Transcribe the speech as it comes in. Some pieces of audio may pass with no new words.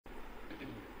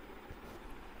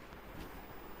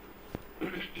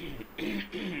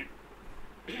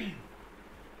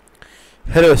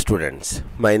Hello students,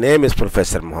 my name is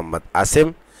Professor Muhammad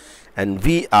Asim and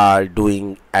we are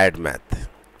doing AddMath.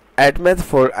 AddMath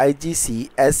for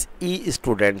IGCSE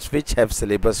students which have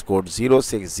syllabus code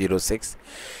 0606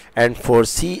 and for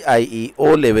CIE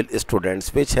O-level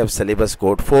students which have syllabus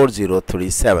code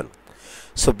 4037.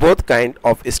 So both kind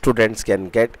of students can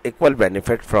get equal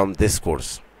benefit from this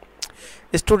course.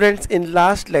 Students, in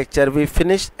last lecture we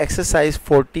finished exercise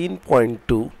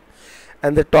 14.2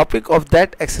 and the topic of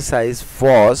that exercise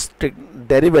was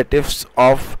derivatives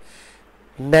of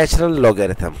natural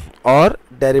logarithm or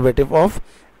derivative of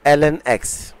ln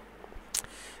x.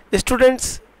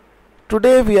 Students,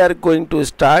 today we are going to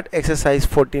start exercise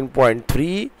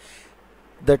 14.3.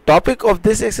 The topic of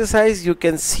this exercise you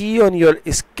can see on your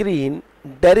screen: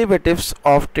 derivatives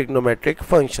of trigonometric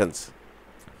functions.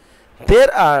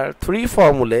 There are three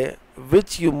formulae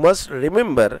which you must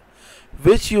remember,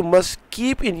 which you must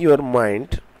keep in your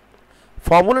mind.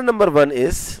 Formula number 1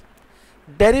 is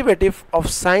derivative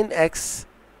of sin x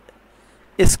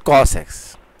is cos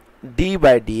x. D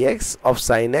by dx of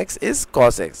sin x is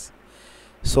cos x.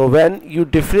 So when you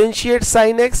differentiate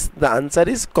sin x, the answer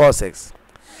is cos x.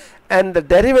 And the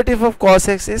derivative of cos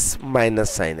x is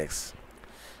minus sin x.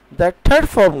 The third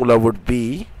formula would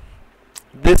be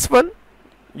this one.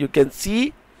 You can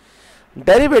see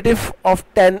derivative of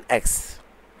tan x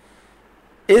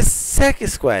is sec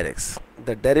square x.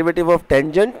 The derivative of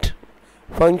tangent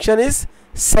function is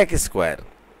sec square.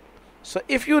 So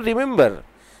if you remember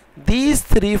these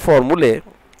three formulae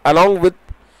along with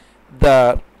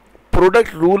the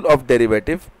product rule of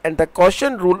derivative and the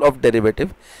quotient rule of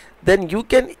derivative, then you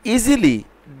can easily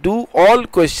do all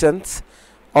questions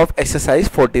of exercise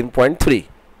 14.3.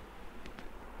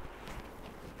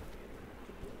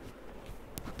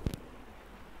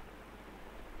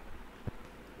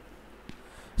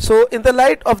 So in the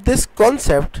light of this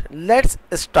concept, let's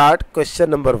start question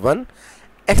number 1,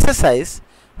 exercise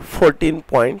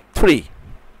 14.3.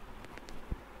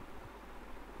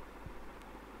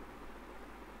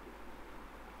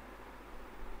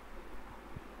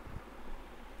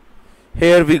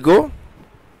 Here we go.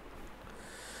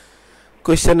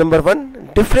 Question number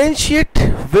 1, differentiate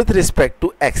with respect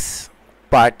to x.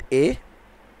 Part A,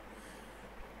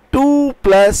 2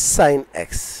 plus sin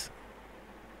x.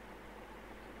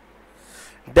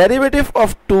 Derivative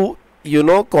of 2, you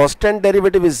know, constant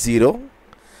derivative is 0.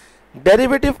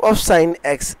 Derivative of sin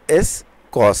x is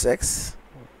cos x.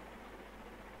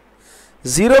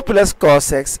 0 plus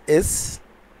cos x is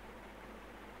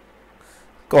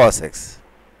cos x.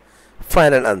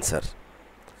 Final answer.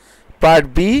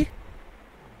 Part B,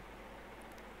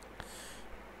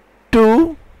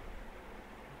 2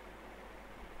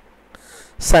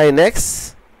 sin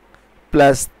x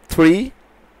plus 3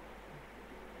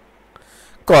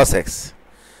 cos x.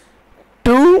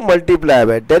 2 multiplied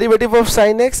by derivative of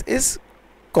sin x is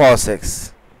cos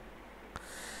x.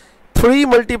 3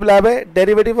 multiplied by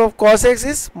derivative of cos x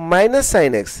is minus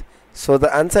sin x. So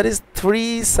the answer is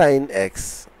 3 sin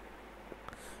x.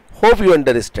 Hope you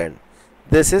understand.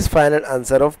 This is final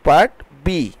answer of part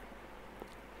B.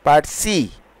 Part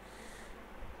C,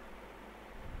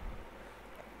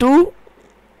 2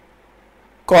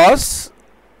 cos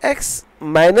x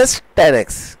minus tan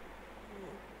x.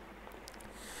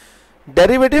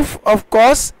 Derivative of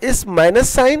cos is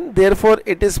minus sin, therefore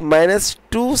it is minus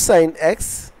 2 sin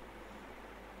x,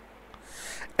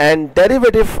 and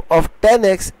derivative of tan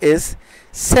x is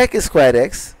sec square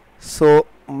x, so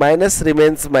minus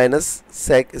remains minus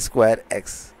sec square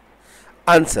x.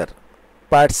 Answer,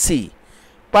 part C.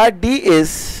 Part D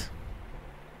is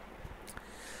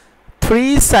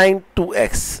 3 sin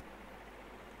 2x.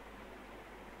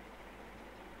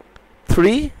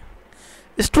 3.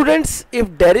 Students,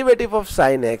 if derivative of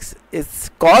sin x is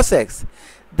cos x,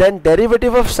 then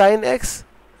derivative of sin x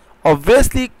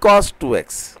obviously cos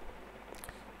 2x.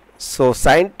 So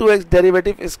sin 2x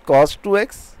derivative is cos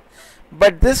 2x,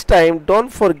 but this time don't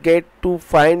forget to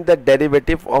find the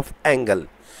derivative of angle,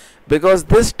 because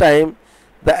this time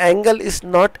the angle is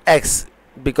not x,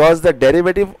 because the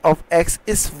derivative of x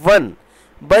is 1,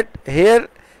 but here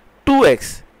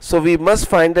 2x, so we must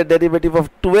find the derivative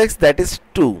of 2x, that is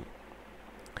 2.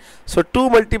 So 2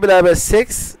 multiplied by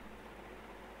 6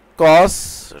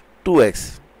 cos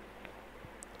 2x.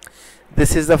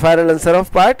 This is the final answer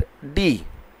of part D.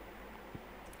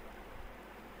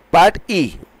 Part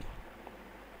E,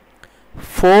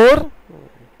 4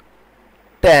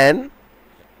 tan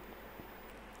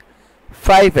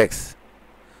 5x.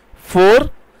 4.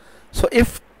 So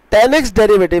if tan x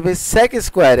derivative is sec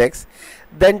square x,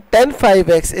 then tan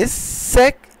 5x is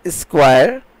sec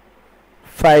square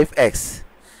 5x.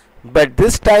 But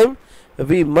this time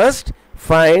we must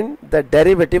find the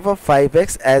derivative of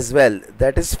 5x as well,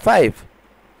 that is 5.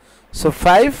 So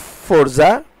 5 fours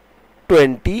are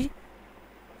 20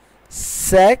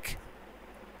 sec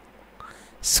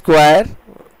square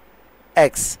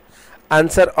x.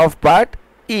 Answer of part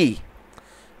E.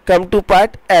 Come to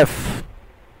part F.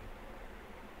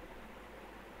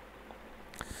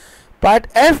 Part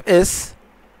F is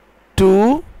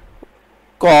 2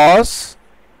 cos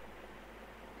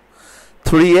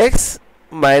 3x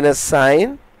minus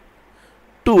sine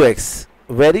 2x.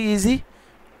 Very easy.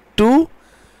 2.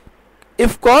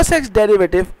 If cos x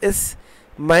derivative is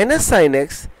minus sine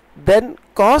x, then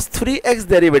cos 3x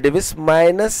derivative is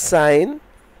minus sine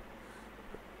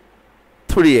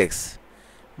 3x.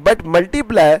 But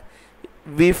multiply,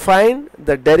 we find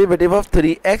the derivative of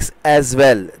 3x as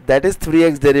well, that is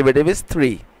 3x derivative is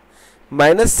 3,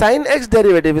 minus sine x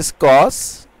derivative is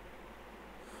cos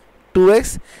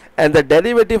 2x, and the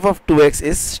derivative of 2x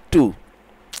is 2.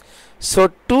 So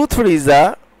 2 3s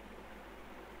are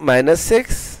minus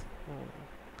 6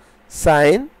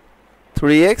 sine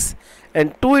 3x,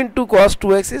 and 2 into cos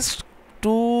 2x is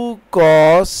 2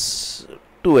 cos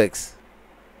 2x.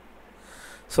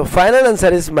 So final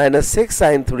answer is minus 6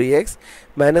 sine 3x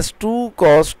minus 2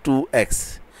 cos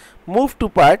 2x. Move to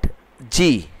part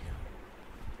G.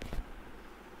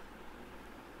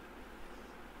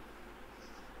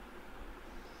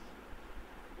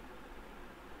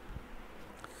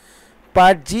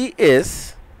 Part G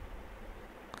is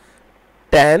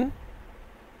tan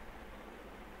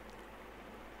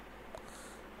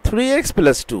 3x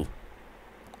plus 2.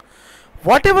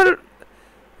 Whatever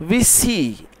we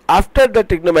see after the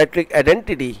trigonometric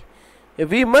identity,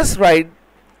 we must write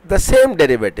the same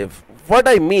derivative. What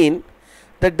I mean,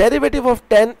 the derivative of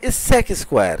tan is sec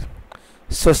square.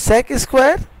 So sec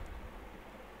square,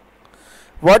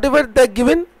 whatever the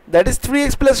given, that is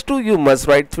 3x plus 2, you must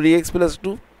write 3x plus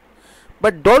 2.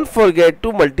 But don't forget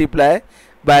to multiply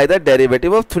by the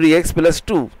derivative of 3x plus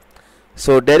 2.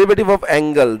 So derivative of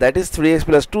angle, that is 3x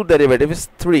plus 2, derivative is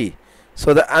 3.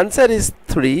 So the answer is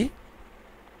 3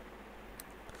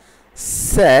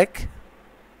 sec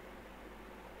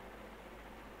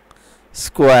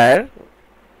square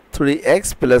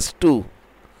 3x plus 2.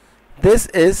 This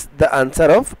is the answer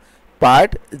of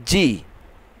part G.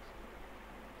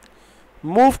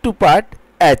 Move to part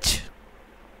H.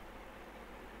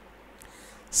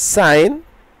 Sine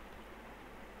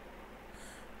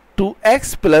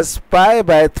 2x plus pi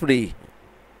by 3.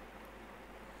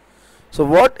 So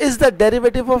what is the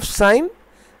derivative of sine?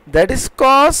 That is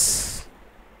cos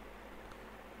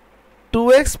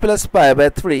 2x plus pi by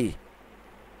 3.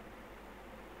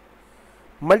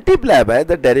 Multiply by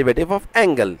the derivative of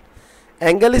angle.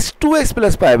 Angle is 2x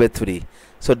plus pi by 3.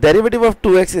 So derivative of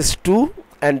 2x is 2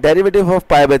 and derivative of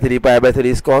pi by 3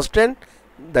 is constant.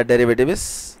 The derivative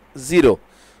is 0.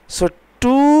 So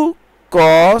 2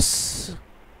 cos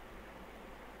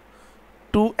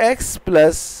 2x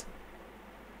plus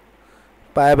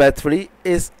pi by 3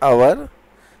 is our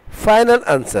final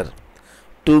answer.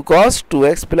 2 cos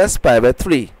 2x plus pi by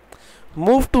 3.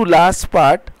 Move to last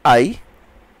part I.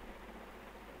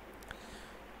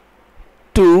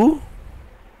 2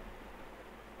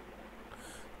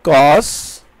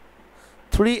 cos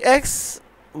 3x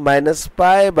minus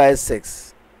pi by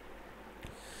 6.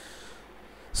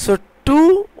 So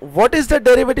 2, what is the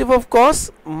derivative of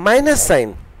cos? Minus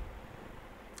sine.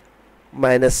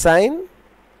 Minus sine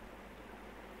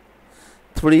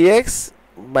 3x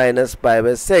minus pi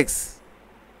by 6.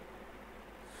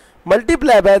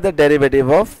 Multiply by the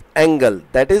derivative of angle,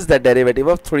 that is the derivative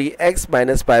of 3x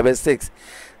minus pi by 6.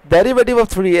 Derivative of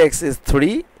 3x is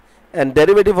 3 and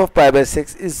derivative of pi by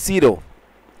 6 is 0.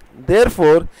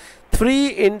 Therefore 3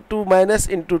 into minus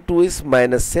into 2 is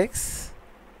minus 6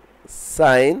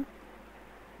 sine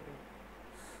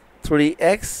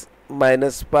 3x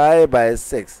minus pi by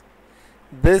 6.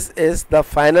 This is the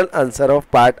final answer of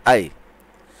part I.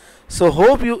 So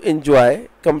hope you enjoy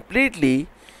completely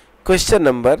question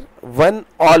number 1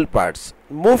 all parts.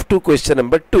 Move to question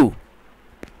number 2.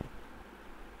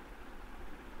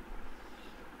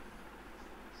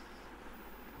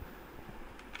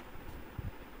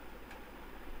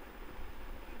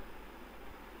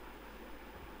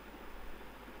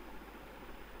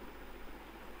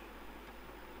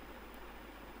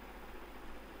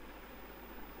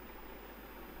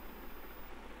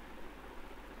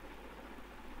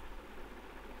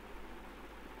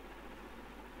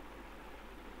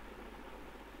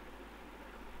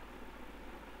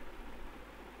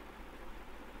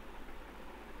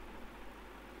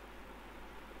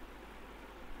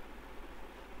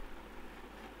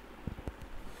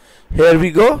 Here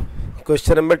we go.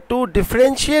 Question number 2.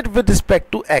 Differentiate with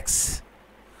respect to x.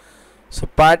 So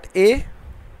part A,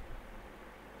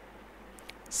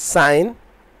 sine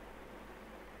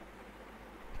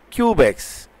cube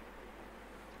x.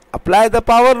 Apply the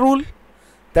power rule,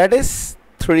 that is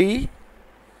 3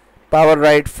 power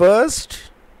right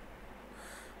first,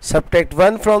 subtract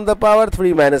 1 from the power,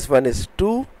 3 minus 1 is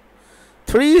 2,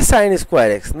 3 sine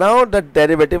square x. Now the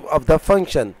derivative of the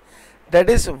function, that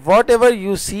is whatever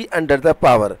you see under the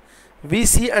power. We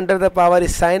see under the power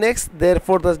is sine x,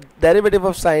 therefore the derivative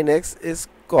of sine x is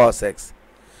cos x.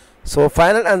 So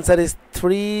final answer is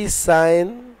 3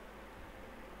 sine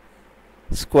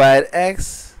square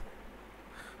x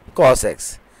cos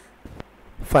x.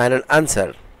 Final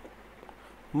answer.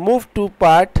 Move to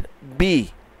part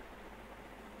B.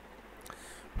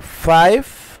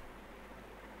 5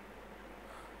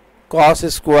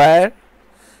 cos square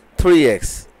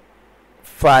 3x.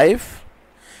 5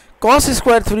 cos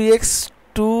square 3x,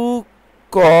 2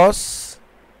 cos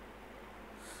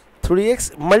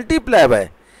 3x multiply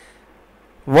by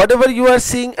whatever you are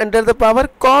seeing under the power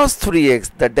cos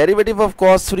 3x. The derivative of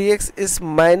cos 3x is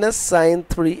minus sine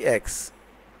 3x.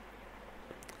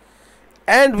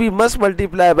 And we must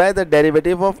multiply by the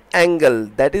derivative of angle,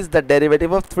 that is the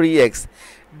derivative of 3x.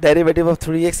 Derivative of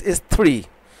 3x is 3.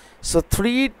 So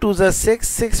 3 to the 6,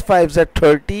 6 5 the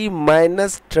 30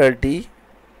 minus 30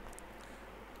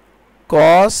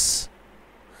 cos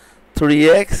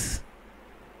 3x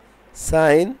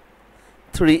sine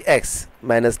 3x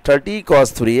minus 30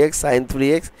 cos 3x sine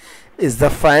 3x is the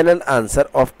final answer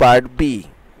of part B.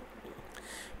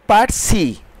 Part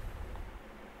C,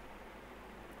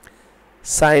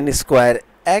 sine square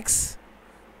x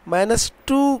minus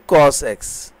 2 cos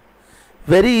x.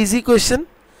 Very easy question.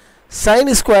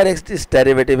 Sine square x is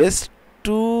derivative is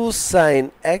 2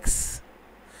 sine x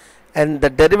and the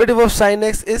derivative of sine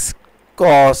x is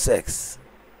cos x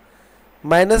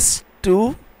minus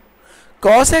 2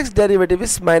 cos x derivative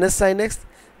is minus sine x,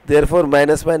 therefore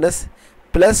minus minus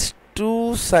plus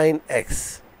 2 sine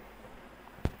x.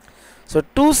 So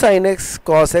 2 sine x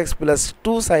cos x plus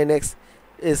 2 sine x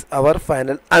is our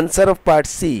final answer of part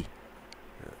C.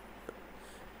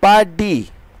 Part D,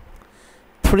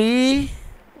 3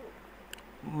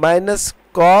 minus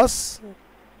cos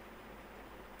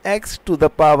x to the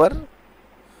power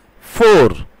 4.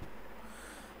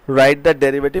 Write the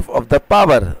derivative of the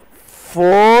power.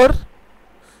 4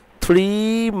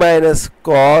 3 minus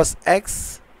cos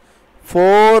x,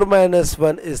 4 minus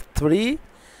 1 is 3,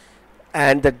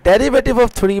 and the derivative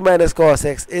of 3 minus cos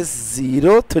x is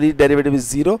 0. 3 derivative is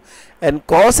 0 and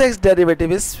cos x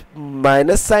derivative is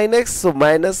minus sin x, so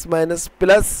minus minus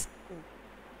plus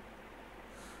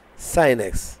sin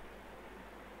x.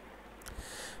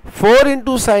 4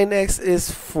 into sin x is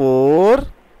 4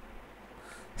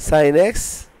 sin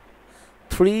x,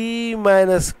 3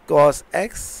 minus cos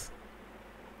x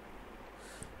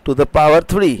to the power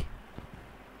 3.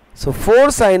 So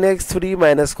 4 sin x, 3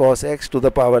 minus cos x to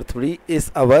the power 3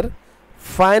 is our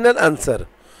final answer.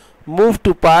 Move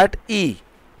to part E.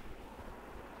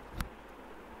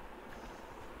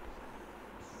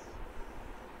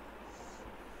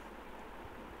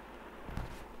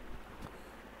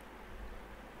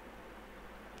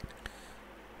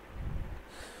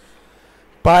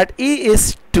 Part E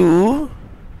is 2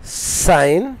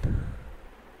 sine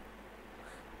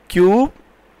cube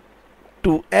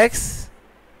 2x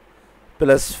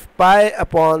plus pi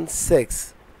upon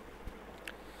 6.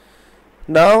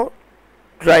 Now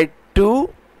write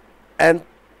 2 and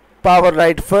power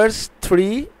right first,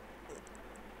 3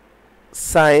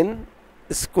 sine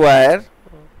square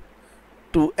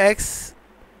 2x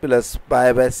plus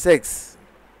pi by 6.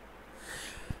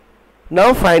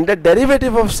 Now find the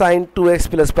derivative of sine 2x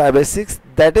plus pi by 6,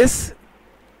 that is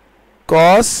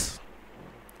cos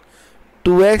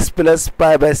 2x plus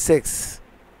pi by 6.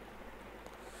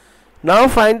 Now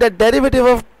find the derivative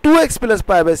of 2x plus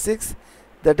pi by 6,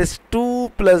 that is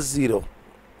 2 plus 0.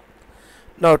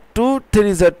 Now 2 3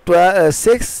 is a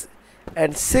 6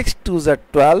 and 6 2 is a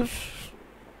 12.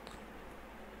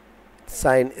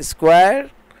 Sine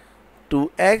square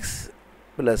 2x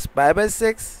plus pi by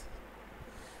 6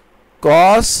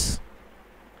 cos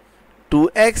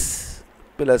 2x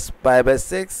plus pi by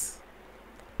 6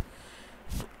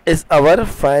 is our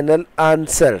final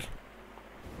answer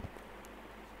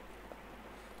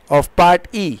of part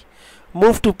E.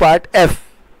 Move to part F.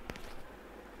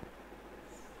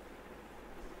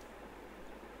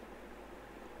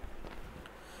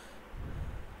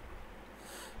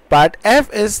 Part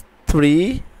F is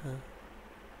 3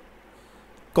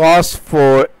 cos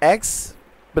 4x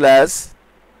plus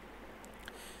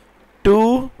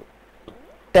 2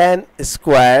 10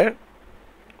 square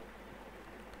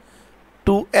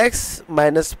 2x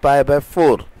minus pi by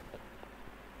 4.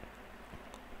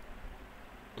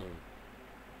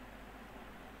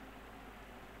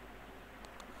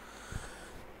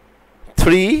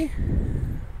 3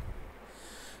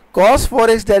 cos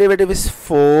 4x derivative is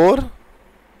 4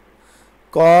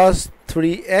 cos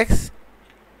 3x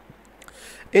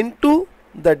into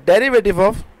the derivative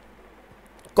of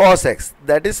cos x,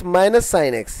 that is minus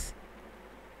sin x,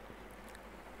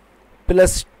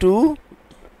 plus 2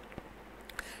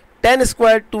 10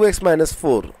 square 2x minus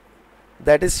 4,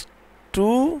 that is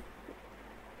 2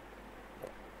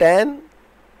 10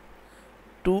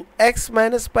 2x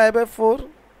minus pi by 4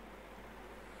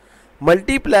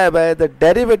 multiply by the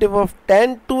derivative of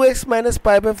 10 2x minus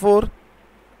pi by 4,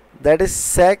 that is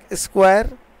sec square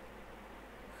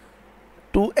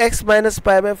 2x minus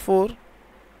pi by 4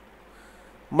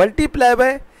 multiply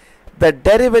by the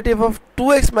derivative of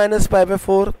 2x minus pi by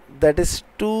 4, that is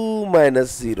 2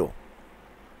 minus 0.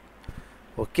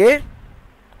 Okay.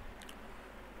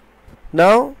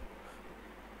 Now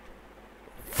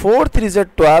 4 3s are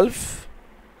 12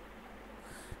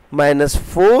 minus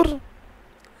 4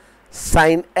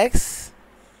 sin x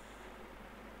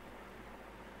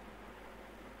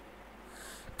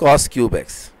cos cube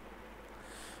x.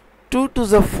 2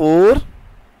 2s are 4.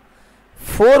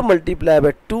 4 multiplied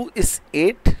by 2 is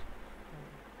 8.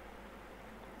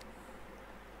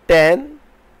 10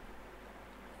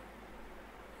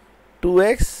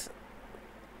 2x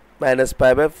minus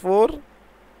pi by 4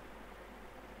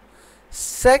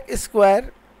 sec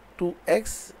square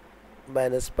 2x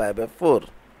minus pi by 4.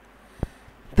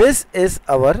 This is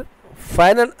our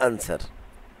final answer.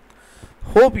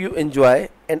 Hope you enjoy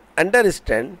and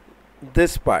understand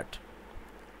this part.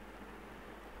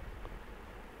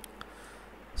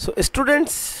 So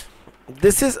students,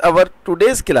 this is our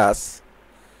today's class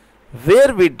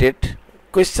where we did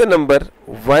question number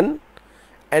 1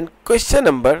 and question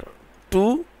number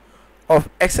 2 of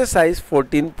exercise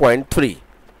 14.3.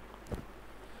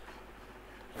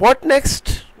 What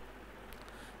next?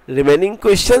 Remaining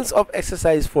questions of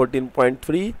exercise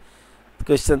 14.3,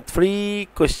 question 3,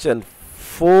 question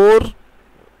 4,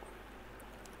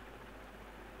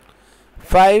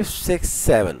 5, 6,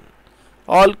 7.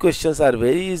 All questions are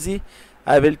very easy.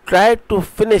 I will try to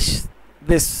finish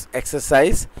this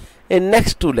exercise in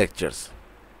next 2 lectures.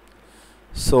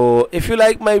 So if you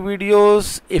like my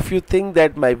videos, if you think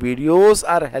that my videos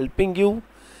are helping you,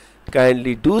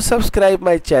 kindly do subscribe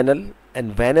my channel,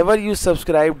 and whenever you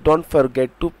subscribe, don't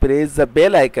forget to press the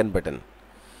bell icon button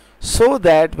so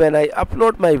that when I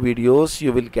upload my videos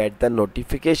you will get the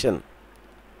notification.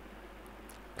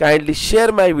 Kindly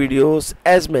share my videos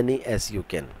as many as you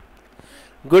can.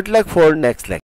 Good luck for next lecture.